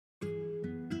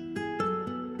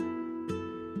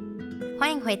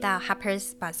欢迎回到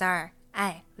Harper's Bazaar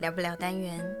爱聊不聊单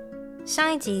元。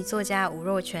上一集作家吴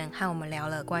若权和我们聊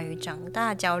了关于长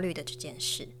大焦虑的这件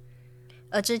事，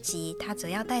而这集他则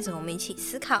要带着我们一起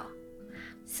思考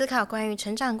关于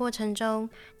成长过程中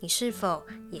你是否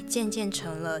也渐渐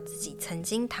成了自己曾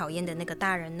经讨厌的那个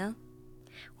大人呢？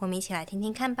我们一起来听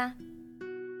听看吧。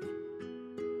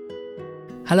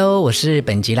Hello， 我是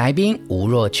本集来宾吴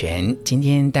若权，今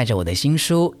天带着我的新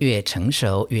书《越成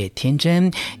熟越天真》，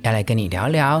要来跟你聊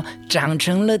聊长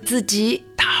成了自己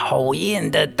讨厌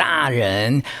的大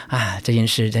人啊！这件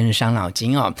事真是伤脑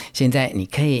筋哦。现在你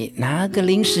可以拿个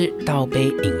零食，倒杯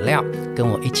饮料，跟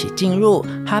我一起进入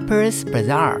Harper's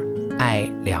Bazaar 爱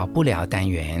聊不聊单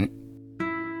元。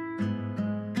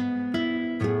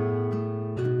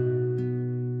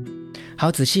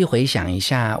好，仔细回想一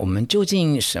下，我们究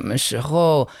竟什么时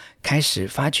候开始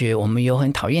发觉我们有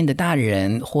很讨厌的大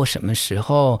人，或什么时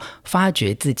候发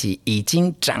觉自己已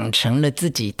经长成了自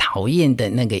己讨厌的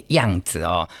那个样子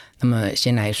哦？那么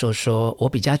先来说说我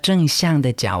比较正向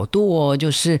的角度哦，就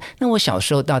是那我小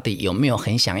时候到底有没有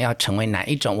很想要成为哪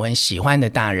一种我很喜欢的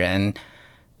大人？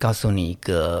告诉你一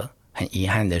个很遗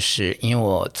憾的事，因为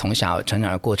我从小成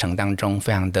长的过程当中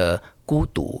非常的孤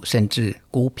独，甚至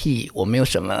孤僻，我没有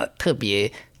什么特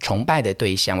别崇拜的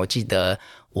对象。我记得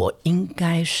我应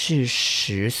该是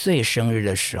10岁生日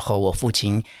的时候，我父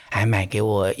亲还买给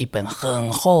我一本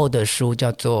很厚的书，叫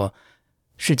做《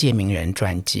世界名人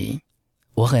传记》。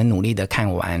我很努力的看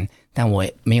完，但我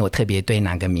没有特别对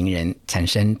哪个名人产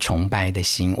生崇拜的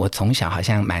心。我从小好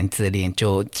像蛮自恋，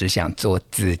就只想做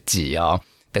自己哦。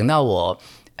等到我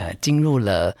进入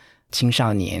了青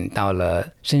少年，到了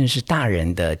甚至是大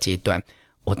人的阶段，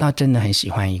我倒真的很喜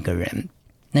欢一个人，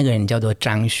那个人叫做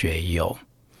张学友。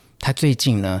他最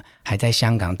近呢还在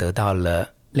香港得到了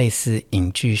类似影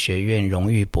剧学院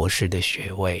荣誉博士的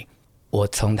学位。我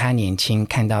从他年轻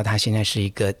看到他现在是一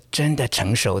个真的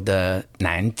成熟的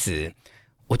男子，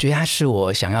我觉得他是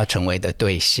我想要成为的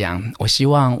对象。我希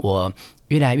望我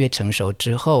越来越成熟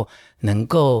之后，能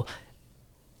够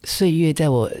岁月在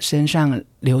我身上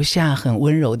留下很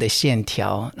温柔的线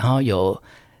条，然后有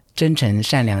真诚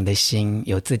善良的心，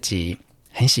有自己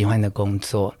很喜欢的工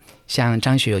作。像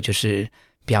张学友就是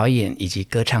表演以及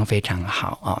歌唱非常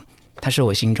好哦，他是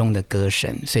我心中的歌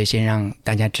神，所以先让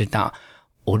大家知道，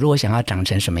我如果想要长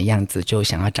成什么样子，就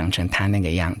想要长成他那个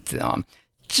样子哦。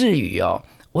至于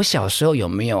我小时候有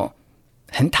没有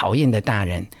很讨厌的大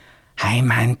人，还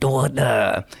蛮多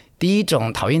的。第一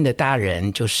种讨厌的大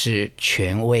人就是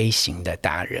权威型的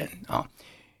大人哦，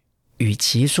与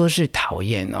其说是讨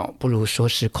厌哦，不如说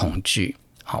是恐惧。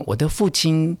我的父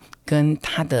亲跟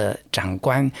他的长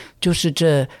官就是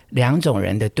这两种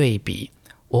人的对比。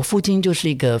我父亲就是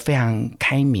一个非常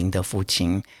开明的父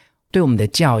亲，对我们的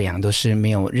教养都是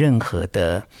没有任何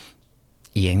的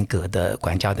严格的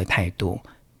管教的态度，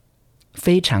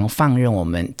非常放任我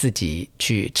们自己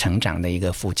去成长的一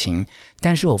个父亲。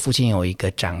但是我父亲有一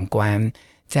个长官，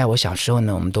在我小时候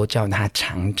呢，我们都叫他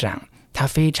厂长，他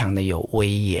非常的有威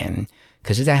严。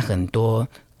可是在很多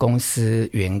公司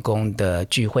员工的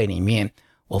聚会里面，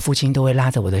我父亲都会拉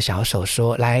着我的小手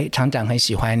说，来，厂长很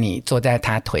喜欢你，坐在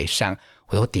他腿上。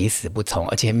我都抵死不从，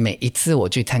而且每一次我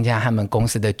去参加他们公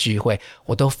司的聚会，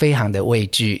我都非常的畏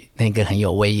惧那个很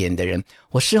有威严的人。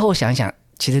我事后想想，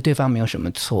其实对方没有什么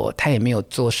错，他也没有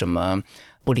做什么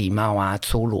不礼貌啊、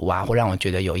粗鲁啊，或让我觉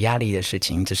得有压力的事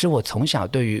情。只是我从小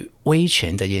对于威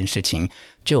权这件事情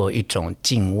就有一种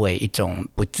敬畏，一种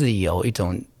不自由，一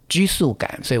种拘束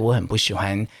感，所以我很不喜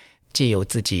欢借由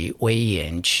自己威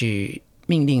严去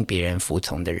命令别人服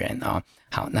从的人啊。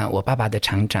好，那我爸爸的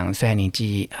厂长虽然年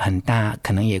纪很大，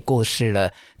可能也过世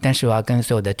了，但是我要跟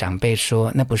所有的长辈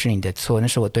说，那不是你的错，那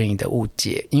是我对你的误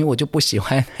解，因为我就不喜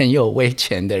欢很有威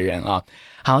权的人哦。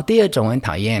好，第二种我很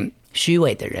讨厌虚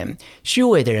伪的人。虚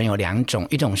伪的人有两种，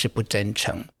一种是不真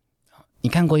诚。你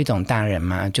看过一种大人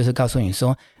吗？就是告诉你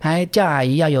说，还叫阿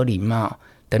姨要有礼貌，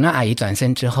等到阿姨转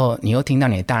身之后，你又听到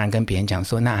你的大人跟别人讲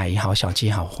说，那阿姨好小气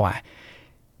好坏，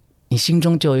你心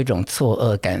中就有一种错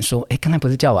愕感，说刚才不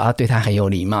是叫我要对他很有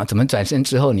礼貌，怎么转身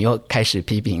之后你又开始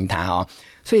批评他哦？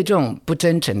所以这种不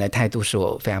真诚的态度是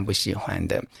我非常不喜欢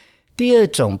的。第二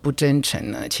种不真诚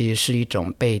呢，其实是一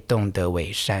种被动的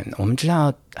伪善。我们知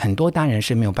道很多大人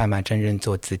是没有办法真正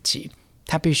做自己，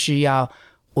他必须要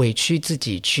委屈自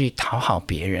己去讨好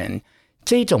别人。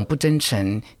这一种不真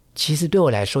诚其实对我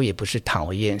来说也不是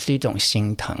讨厌，是一种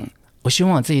心疼。我希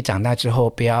望我自己长大之后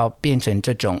不要变成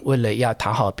这种为了要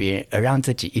讨好别人而让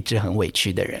自己一直很委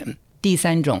屈的人。第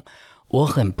三种我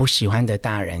很不喜欢的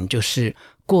大人就是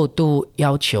过度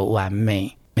要求完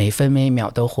美，每分每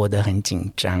秒都活得很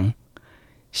紧张。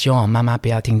希望我妈妈不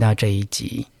要听到这一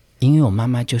集，因为我妈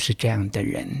妈就是这样的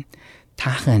人，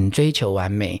她很追求完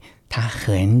美，她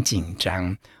很紧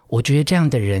张。我觉得这样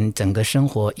的人整个生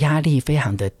活压力非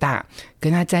常的大，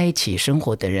跟她在一起生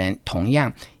活的人同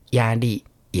样压力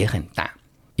也很大。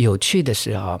有趣的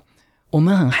是我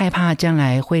们很害怕将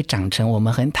来会长成我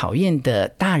们很讨厌的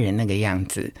大人那个样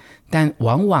子，但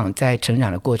往往在成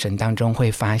长的过程当中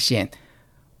会发现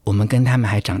我们跟他们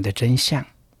还长得真像。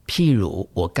譬如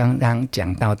我刚刚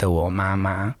讲到的我妈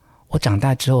妈，我长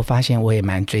大之后发现我也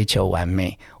蛮追求完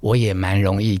美，我也蛮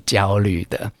容易焦虑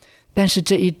的。但是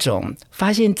这一种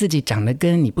发现自己长得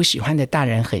跟你不喜欢的大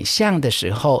人很像的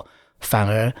时候，反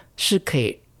而是可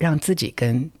以让自己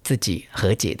跟自己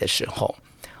和解的时候。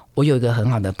我有一个很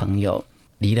好的朋友，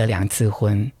离了2次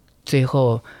婚，最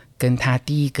后跟他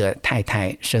第一个太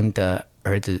太生的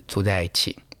儿子住在一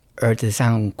起。儿子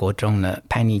上国中了，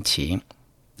叛逆期，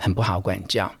很不好管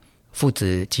教，父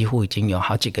子几乎已经有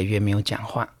好几个月没有讲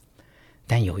话。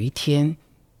但有一天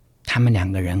他们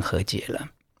2个人和解了。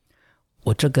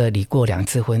我这个离过2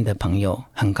次婚的朋友，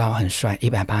很高很帅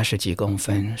，180几公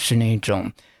分，是那种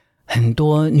很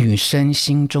多女生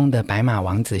心中的白马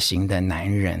王子型的男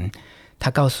人。他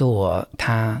告诉我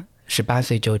他18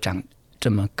岁就长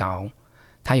这么高，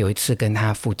他有一次跟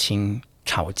他父亲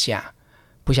吵架，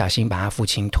不小心把他父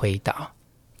亲推倒，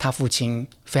他父亲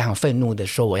非常愤怒地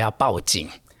说我要报警。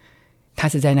他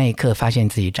是在那一刻发现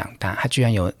自己长大，他居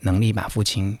然有能力把父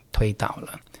亲推倒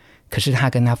了。可是他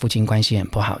跟他父亲关系很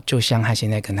不好，就像他现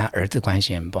在跟他儿子关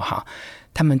系很不好。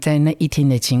他们在那一天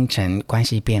的清晨关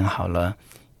系变好了，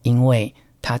因为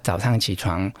他早上起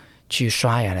床去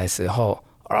刷牙的时候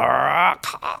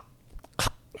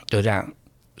就这样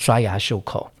刷牙漱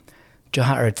口，就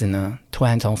他儿子呢突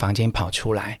然从房间跑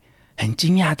出来，很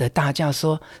惊讶的大叫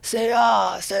说谁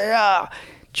啊谁啊。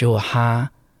结果他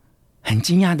很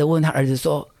惊讶的问他儿子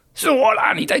说是我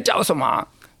啦，你在叫什么？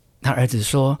他儿子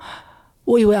说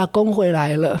我以为阿公回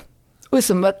来了，为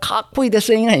什么卡贵的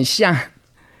声音很像？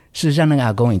事实上那个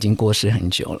阿公已经过世很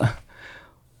久了。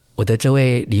我的这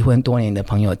位离婚多年的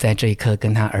朋友在这一刻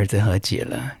跟他儿子和解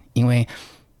了，因为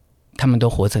他们都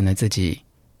活成了自己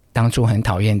当初很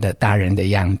讨厌的大人的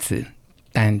样子，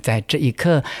但在这一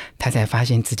刻他才发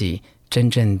现自己真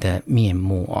正的面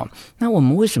目那我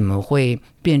们为什么会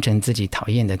变成自己讨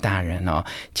厌的大人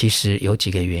其实有几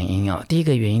个原因第一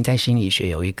个原因在心理学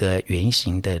有一个原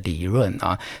型的理论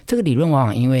这个理论往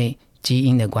往因为基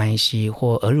因的关系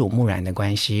或耳濡目染的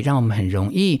关系，让我们很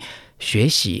容易学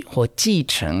习或继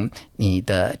承你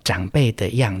的长辈的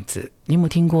样子。你有没有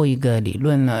听过一个理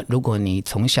论呢？如果你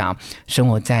从小生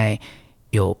活在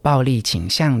有暴力倾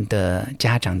向的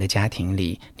家长的家庭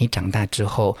里，你长大之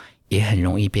后也很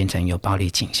容易变成有暴力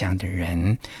倾向的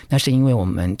人。那是因为我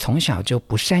们从小就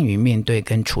不善于面对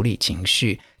跟处理情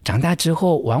绪，长大之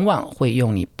后往往会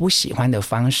用你不喜欢的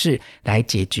方式来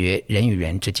解决人与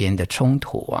人之间的冲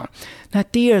突那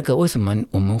第二个，为什么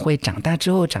我们会长大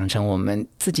之后长成我们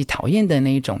自己讨厌的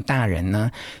那一种大人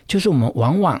呢？就是我们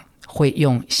往往会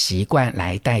用习惯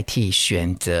来代替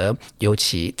选择，尤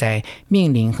其在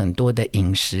面临很多的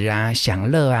饮食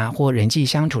享乐或人际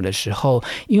相处的时候，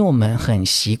因为我们很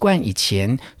习惯以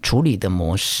前处理的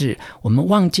模式，我们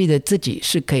忘记了自己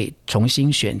是可以重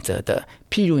新选择的。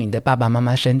譬如你的爸爸妈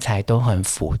妈身材都很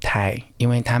福态，因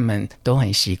为他们都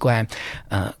很习惯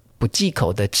不忌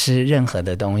口的吃任何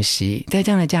的东西，在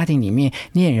这样的家庭里面，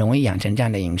你很容易养成这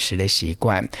样的饮食的习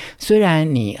惯。虽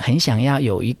然你很想要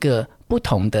有一个不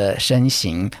同的身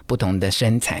形不同的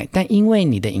身材，但因为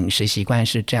你的饮食习惯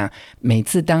是这样，每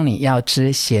次当你要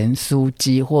吃咸酥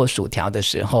鸡或薯条的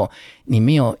时候，你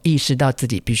没有意识到自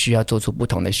己必须要做出不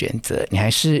同的选择，你还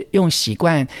是用习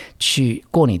惯去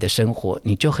过你的生活，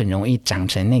你就很容易长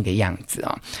成那个样子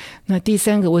那第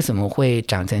三个，为什么会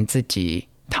长成自己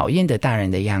讨厌的大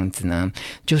人的样子呢？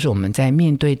就是我们在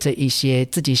面对这一些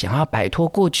自己想要摆脱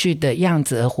过去的样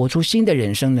子而活出新的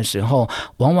人生的时候，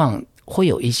往往会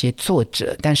有一些挫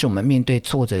折，但是我们面对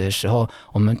挫折的时候，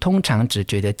我们通常只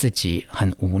觉得自己很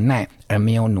无奈，而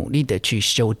没有努力的去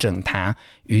修正它，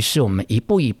于是我们一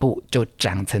步一步就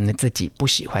长成了自己不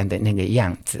喜欢的那个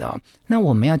样子那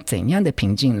我们要怎样的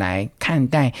平静来看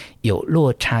待有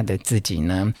落差的自己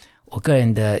呢？我个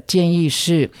人的建议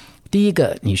是，第一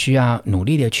个，你需要努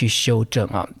力的去修正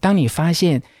当你发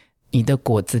现你的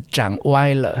果子长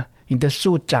歪了，你的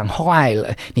树长坏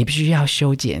了，你必须要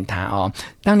修剪它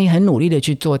当你很努力的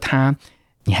去做它，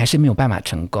你还是没有办法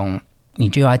成功，你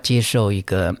就要接受一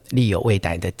个力有未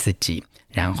逮的自己，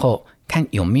然后看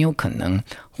有没有可能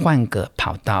换个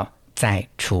跑道再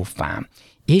出发。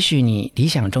也许你理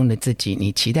想中的自己，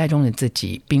你期待中的自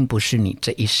己，并不是你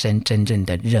这一生真正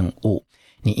的任务。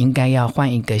你应该要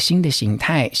换一个新的形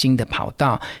态、新的跑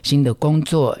道、新的工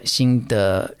作、新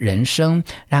的人生，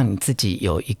让你自己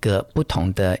有一个不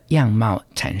同的样貌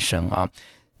产生哦。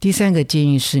第三个建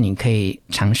议是，你可以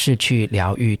尝试去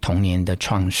疗愈童年的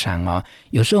创伤哦。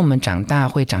有时候我们长大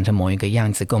会长成某一个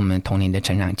样子，跟我们童年的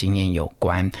成长经验有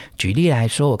关。举例来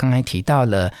说，我刚才提到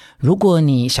了，如果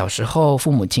你小时候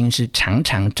父母亲是常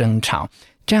常争吵，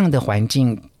这样的环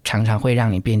境常常会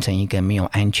让你变成一个没有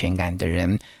安全感的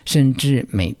人，甚至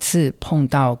每次碰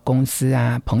到公司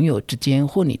啊、朋友之间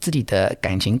或你自己的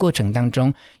感情过程当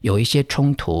中有一些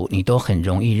冲突，你都很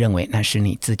容易认为那是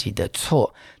你自己的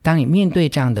错。当你面对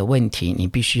这样的问题，你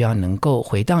必须要能够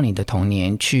回到你的童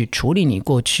年，去处理你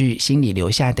过去心里留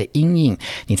下的阴影，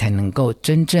你才能够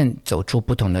真正走出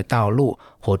不同的道路，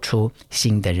活出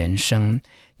新的人生。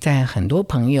在很多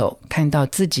朋友看到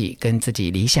自己跟自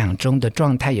己理想中的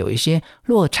状态有一些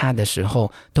落差的时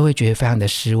候，都会觉得非常的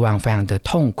失望，非常的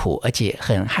痛苦，而且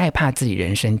很害怕自己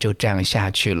人生就这样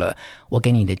下去了。我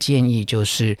给你的建议就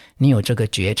是，你有这个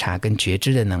觉察跟觉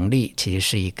知的能力，其实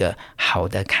是一个好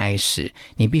的开始。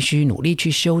你必须努力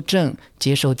去修正，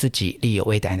接受自己力有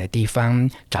未逮的地方，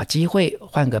找机会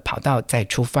换个跑道再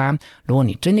出发。如果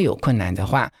你真的有困难的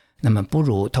话，那么不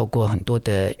如透过很多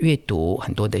的阅读、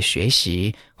很多的学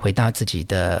习，回到自己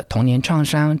的童年创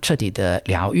伤，彻底的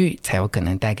疗愈，才有可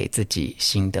能带给自己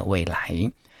新的未来。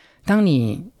当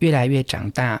你越来越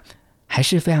长大，还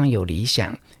是非常有理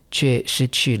想，却失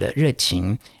去了热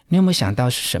情，你有没有想到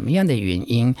是什么样的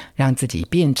原因让自己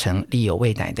变成力有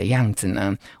未逮的样子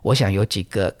呢？我想有几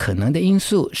个可能的因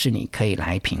素是你可以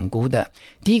来评估的。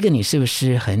第一个，你是不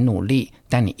是很努力，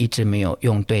但你一直没有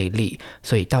用对力，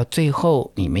所以到最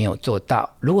后你没有做到？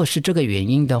如果是这个原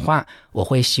因的话，我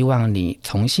会希望你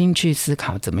重新去思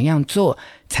考怎么样做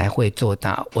才会做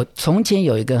到。我从前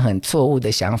有一个很错误的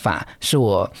想法，是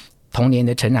我童年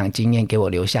的成长经验给我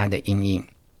留下的阴影。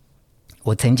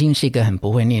我曾经是一个很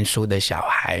不会念书的小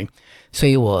孩，所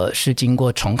以我是经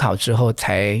过重考之后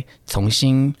才重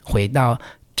新回到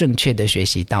正确的学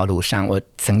习道路上。我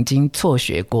曾经辍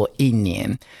学过1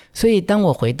年，所以当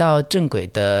我回到正轨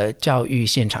的教育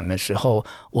现场的时候，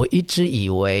我一直以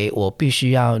为我必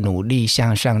须要努力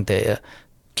向上的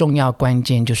重要关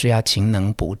键就是要勤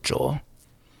能补拙，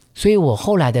所以我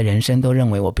后来的人生都认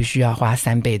为我必须要花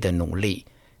3倍的努力，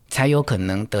才有可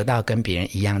能得到跟别人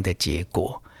一样的结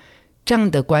果。这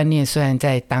样的观念虽然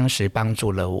在当时帮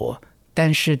助了我，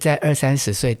但是在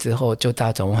20-30岁之后就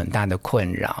造成我很大的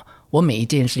困扰。我每一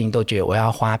件事情都觉得我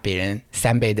要花别人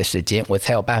3倍的时间，我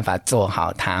才有办法做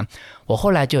好它。我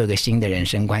后来就有一个新的人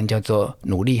生观，叫做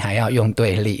努力还要用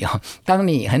对力。当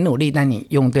你很努力，但你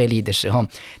用对力的时候，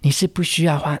你是不需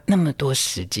要花那么多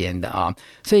时间的。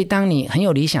所以当你很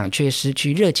有理想却失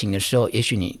去热情的时候，也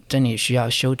许你真的需要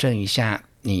修正一下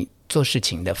你做事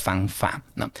情的方法。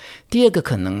第二个，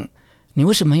可能你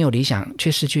为什么很有理想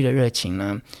却失去了热情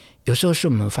呢？有时候是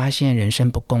我们发现人生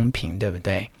不公平，对不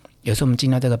对？有时候我们进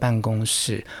到这个办公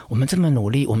室，我们这么努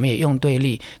力，我们也用对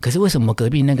力，可是为什么隔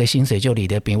壁那个薪水就领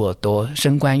得比我多，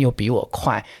升官又比我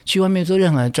快，去外面做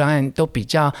任何专案都比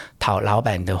较讨老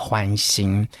板的欢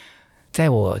心。在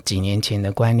我几年前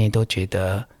的观念都觉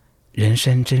得人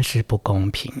生真是不公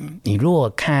平。你如果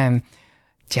看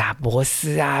贾伯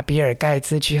斯啊、比尔盖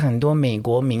茨去很多美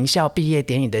国名校毕业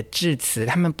典礼的致辞，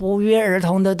他们不约而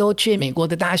同的都劝美国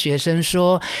的大学生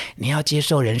说，你要接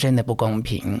受人生的不公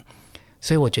平。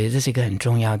所以我觉得这是一个很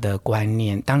重要的观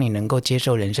念，当你能够接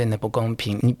受人生的不公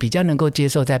平，你比较能够接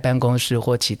受在办公室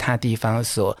或其他地方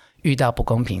所遇到不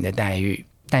公平的待遇。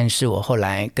但是我后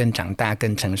来更长大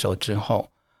更成熟之后，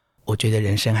我觉得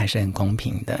人生还是很公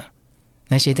平的。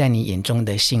那些在你眼中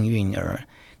的幸运儿，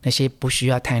那些不需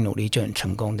要太努力就很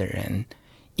成功的人，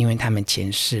因为他们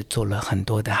前世做了很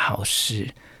多的好事，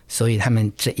所以他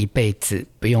们这一辈子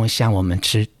不用像我们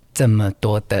吃这么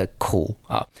多的苦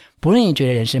啊！不论你觉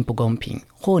得人生不公平，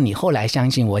或你后来相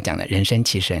信我讲的人生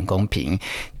其实很公平，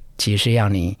其实是要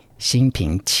你心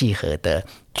平气和的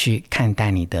去看待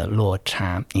你的落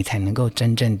差，你才能够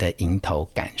真正的迎头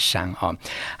赶上。好，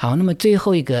那么最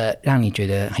后一个让你觉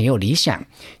得很有理想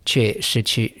却失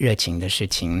去热情的事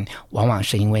情，往往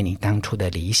是因为你当初的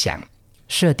理想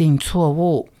设定错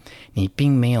误，你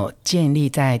并没有建立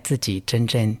在自己真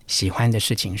正喜欢的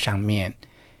事情上面。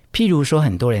譬如说，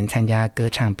很多人参加歌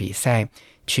唱比赛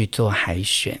去做海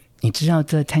选，你知道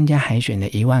这参加海选的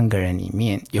1万个人里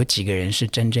面，有几个人是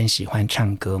真正喜欢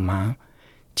唱歌吗？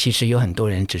其实有很多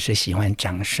人只是喜欢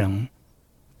掌声，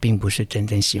并不是真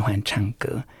正喜欢唱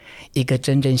歌。一个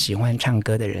真正喜欢唱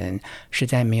歌的人，是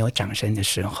在没有掌声的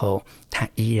时候，他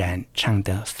依然唱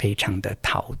得非常的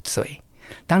陶醉。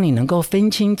当你能够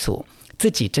分清楚自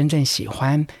己真正喜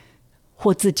欢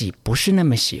或自己不是那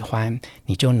么喜欢，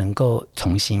你就能够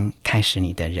重新开始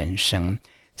你的人生。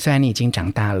虽然你已经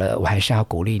长大了，我还是要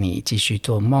鼓励你继续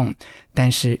做梦，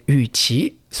但是与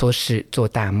其说是做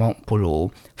大梦，不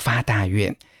如发大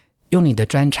愿，用你的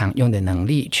专长，用你的能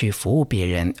力去服务别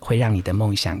人，会让你的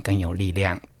梦想更有力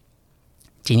量。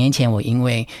几年前我因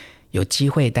为有机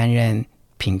会担任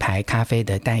品牌咖啡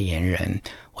的代言人，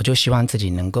我就希望自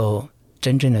己能够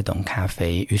真正的懂咖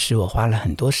啡，于是我花了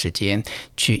很多时间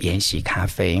去研习咖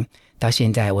啡。到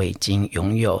现在我已经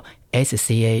拥有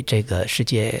SCA 这个世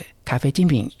界咖啡精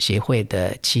品协会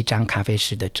的7张咖啡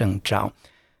师的证照。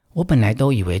我本来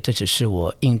都以为这只是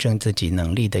我印证自己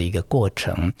能力的一个过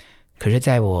程，可是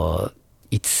在我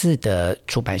一次的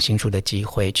出版新书的机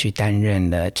会，去担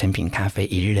任了诚品咖啡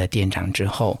1日的店长之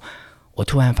后，我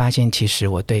突然发现其实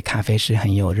我对咖啡是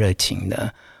很有热情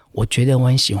的。我觉得我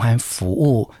很喜欢服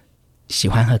务喜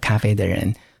欢喝咖啡的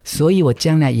人，所以我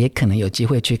将来也可能有机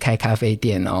会去开咖啡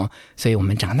店哦。所以我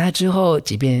们长大之后，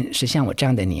即便是像我这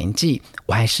样的年纪，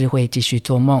我还是会继续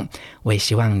做梦。我也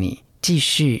希望你继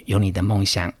续有你的梦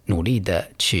想，努力的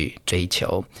去追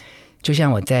求。就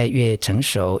像我在《越成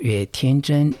熟越天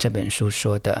真》这本书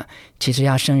说的，其实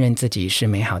要胜任自己是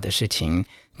美好的事情，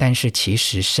但是其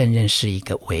实胜任是一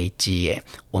个危机耶。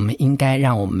我们应该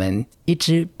让我们一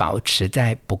直保持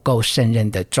在不够胜任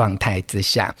的状态之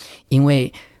下，因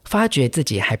为发觉自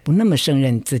己还不那么胜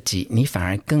任自己，你反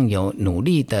而更有努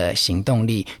力的行动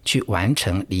力去完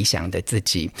成理想的自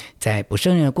己。在不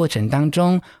胜任的过程当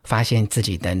中，发现自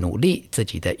己的努力，自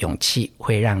己的勇气，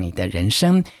会让你的人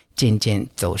生渐渐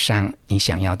走上你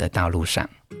想要的道路上。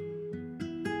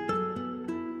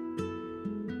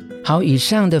好，以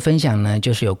上的分享呢，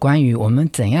就是有关于我们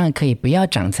怎样可以不要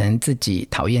长成自己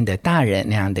讨厌的大人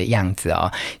那样的样子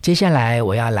哦。接下来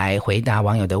我要来回答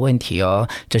网友的问题哦，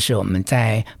这是我们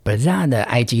在 Bazaar 的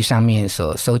IG 上面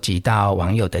所收集到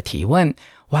网友的提问。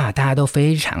哇，大家都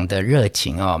非常的热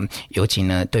情哦，尤其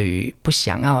呢，对于不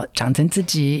想要长成自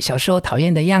己小时候讨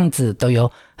厌的样子，都有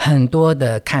很多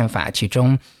的看法，其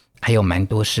中还有蛮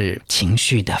多是情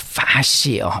绪的发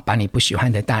泄哦，把你不喜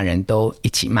欢的大人都一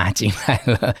起骂进来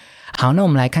了。好，那我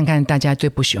们来看看大家最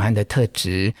不喜欢的特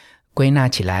质，归纳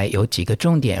起来有几个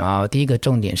重点哦。第一个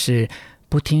重点是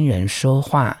不听人说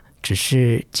话，只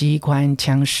是机关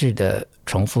枪式的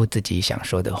重复自己想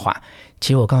说的话。其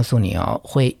实我告诉你哦，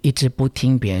会一直不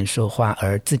听别人说话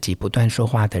而自己不断说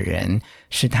话的人，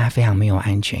是他非常没有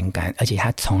安全感，而且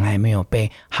他从来没有被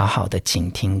好好的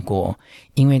倾听过。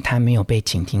因为他没有被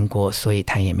倾听过，所以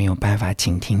他也没有办法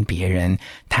倾听别人，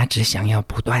他只想要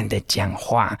不断的讲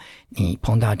话。你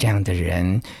碰到这样的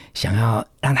人，想要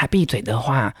让他闭嘴的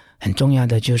话，很重要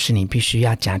的就是你必须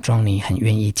要假装你很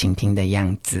愿意倾听的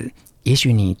样子。也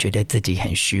许你觉得自己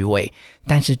很虚伪，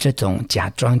但是这种假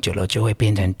装久了就会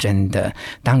变成真的。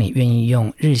当你愿意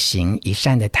用日行一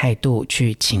善的态度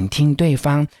去倾听对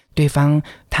方，对方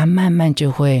他慢慢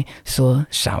就会说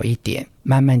少一点，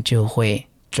慢慢就会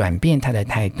转变他的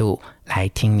态度来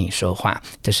听你说话。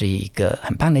这是一个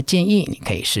很棒的建议，你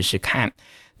可以试试看。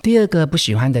第二个不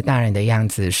喜欢的大人的样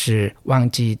子是忘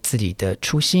记自己的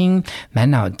初心，满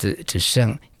脑子只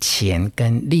剩钱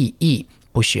跟利益，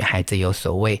不许孩子有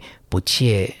所谓不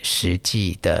切实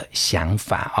际的想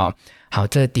法哦。好，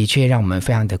这的确让我们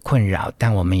非常的困扰，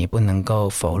但我们也不能够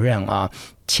否认哦，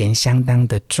钱相当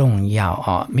的重要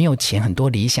哦，没有钱很多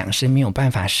理想是没有办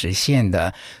法实现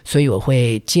的。所以我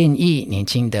会建议年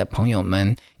轻的朋友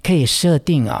们可以设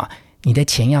定哦，你的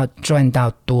钱要赚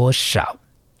到多少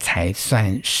才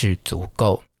算是足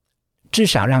够，至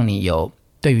少让你有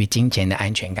对于金钱的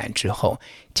安全感之后，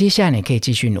接下来你可以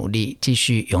继续努力，继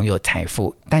续拥有财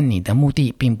富，但你的目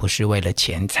的并不是为了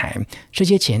钱财，这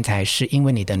些钱财是因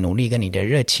为你的努力跟你的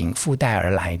热情附带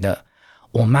而来的。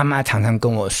我妈妈常常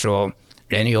跟我说，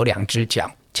人有2只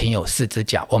脚，钱有4只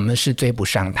脚，我们是追不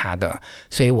上他的。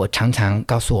所以我常常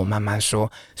告诉我妈妈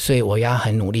说，所以我要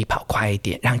很努力跑快一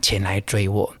点，让钱来追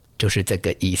我，就是这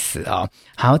个意思哦。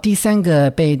好，第3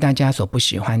个被大家所不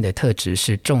喜欢的特质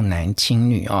是重男轻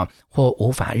女哦，或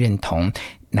无法认同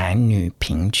男女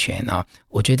平权哦。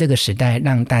我觉得这个时代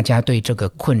让大家对这个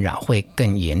困扰会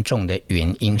更严重的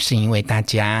原因，是因为大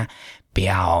家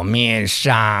表面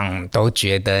上都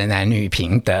觉得男女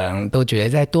平等，都觉得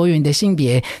在多元的性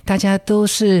别大家都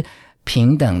是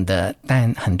平等的，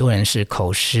但很多人是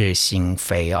口是心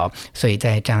非哦。所以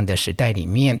在这样的时代里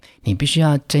面，你必须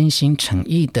要真心诚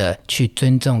意的去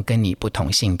尊重跟你不同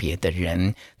性别的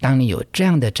人。当你有这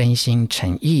样的真心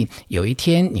诚意，有一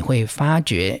天你会发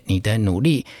觉你的努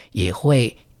力也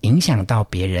会影响到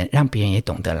别人，让别人也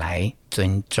懂得来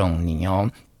尊重你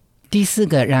哦。第4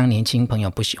个让年轻朋友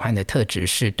不喜欢的特质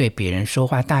是对别人说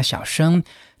话大小声，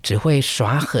只会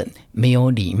耍狠、没有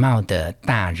礼貌的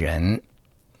大人。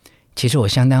其实我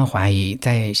相当怀疑，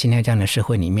在现在这样的社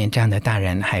会里面，这样的大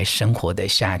人还生活得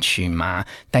下去吗？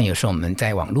但有时候我们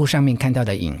在网络上面看到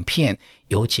的影片，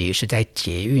尤其是在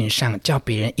捷运上叫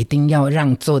别人一定要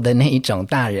让座的那一种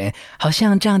大人，好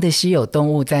像这样的稀有动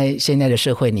物在现在的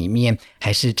社会里面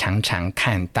还是常常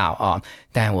看到哦。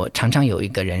但我常常有一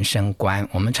个人生观，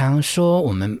我们常常说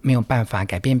我们没有办法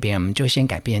改变别人，我们就先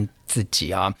改变自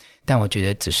己哦。但我觉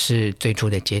得只是最初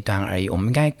的阶段而已，我们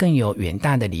应该更有远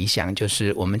大的理想，就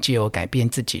是我们既有改变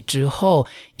自己之后，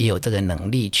也有这个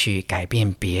能力去改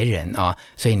变别人哦。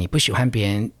所以你不喜欢别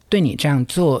人对你这样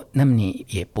做，那么你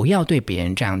也不要对别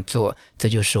人这样做，这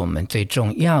就是我们最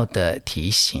重要的提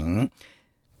醒。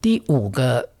第5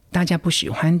个大家不喜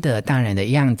欢的大人的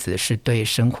样子是对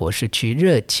生活失去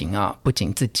热情哦，不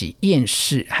仅自己厌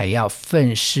世，还要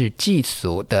愤世嫉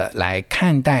俗的来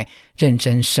看待认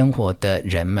真生活的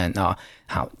人们哦。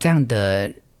好，这样的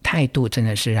态度真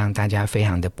的是让大家非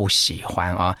常的不喜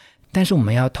欢哦。但是我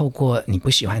们要透过你不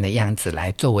喜欢的样子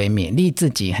来作为勉励自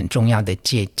己很重要的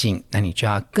借鉴，那你就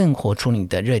要更活出你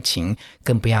的热情，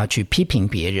更不要去批评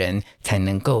别人，才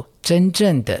能够真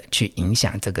正的去影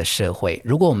响这个社会。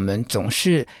如果我们总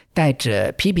是带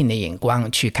着批评的眼光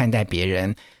去看待别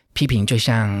人，批评就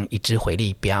像一支回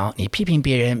力镖，你批评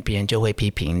别人，别人就会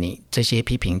批评你，这些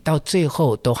批评到最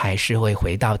后都还是会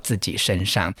回到自己身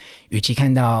上。与其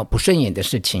看到不顺眼的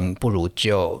事情，不如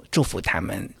就祝福他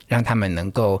们，让他们能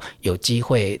够有机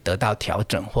会得到调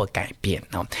整或改变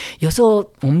哦。有时候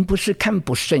我们不是看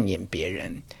不顺眼别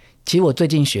人，其实我最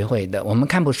近学会的，我们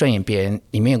看不顺眼别人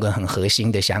里面有个很核心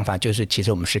的想法，就是其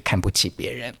实我们是看不起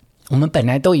别人。我们本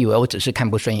来都以为我只是看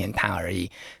不顺眼他而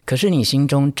已，可是你心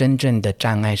中真正的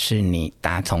障碍是你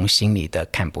打从心里的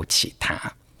看不起他。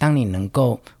当你能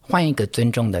够换一个尊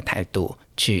重的态度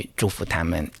去祝福他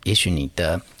们，也许你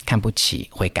的看不起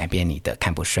会改变你的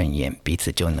看不顺眼，彼此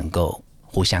就能够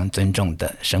互相尊重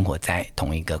的生活在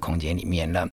同一个空间里面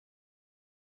了。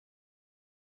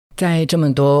在这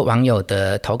么多网友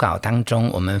的投稿当中，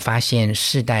我们发现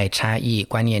世代差异、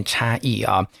观念差异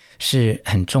是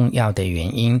很重要的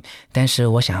原因。但是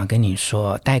我想要跟你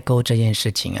说，代沟这件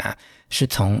事情是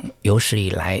从有史以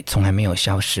来从来没有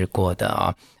消失过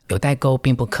的有代沟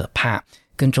并不可怕，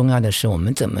更重要的是我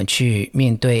们怎么去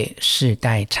面对世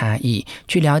代差异，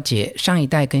去了解上一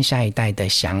代跟下一代的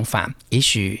想法。也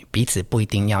许彼此不一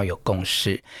定要有共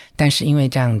识，但是因为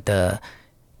这样的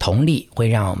同理会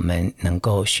让我们能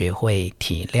够学会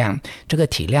体谅，这个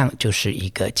体谅就是一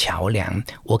个桥梁。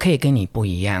我可以跟你不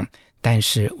一样，但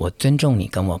是我尊重你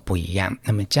跟我不一样，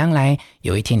那么将来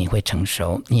有一天你会成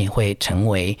熟，你也会成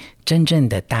为真正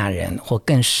的大人或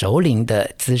更熟龄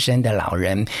的资深的老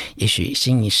人，也许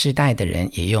新一世代的人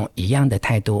也用一样的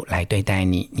态度来对待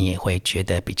你，你也会觉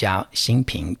得比较心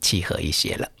平气和一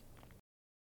些了。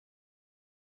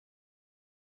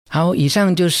好，以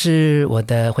上就是我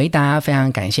的回答，非常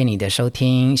感谢你的收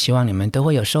听，希望你们都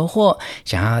会有收获。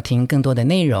想要听更多的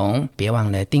内容，别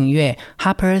忘了订阅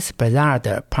Harper's Bazaar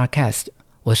的 Podcast。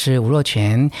我是吴若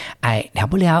权，爱聊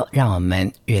不聊，让我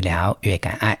们越聊越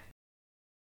敢爱。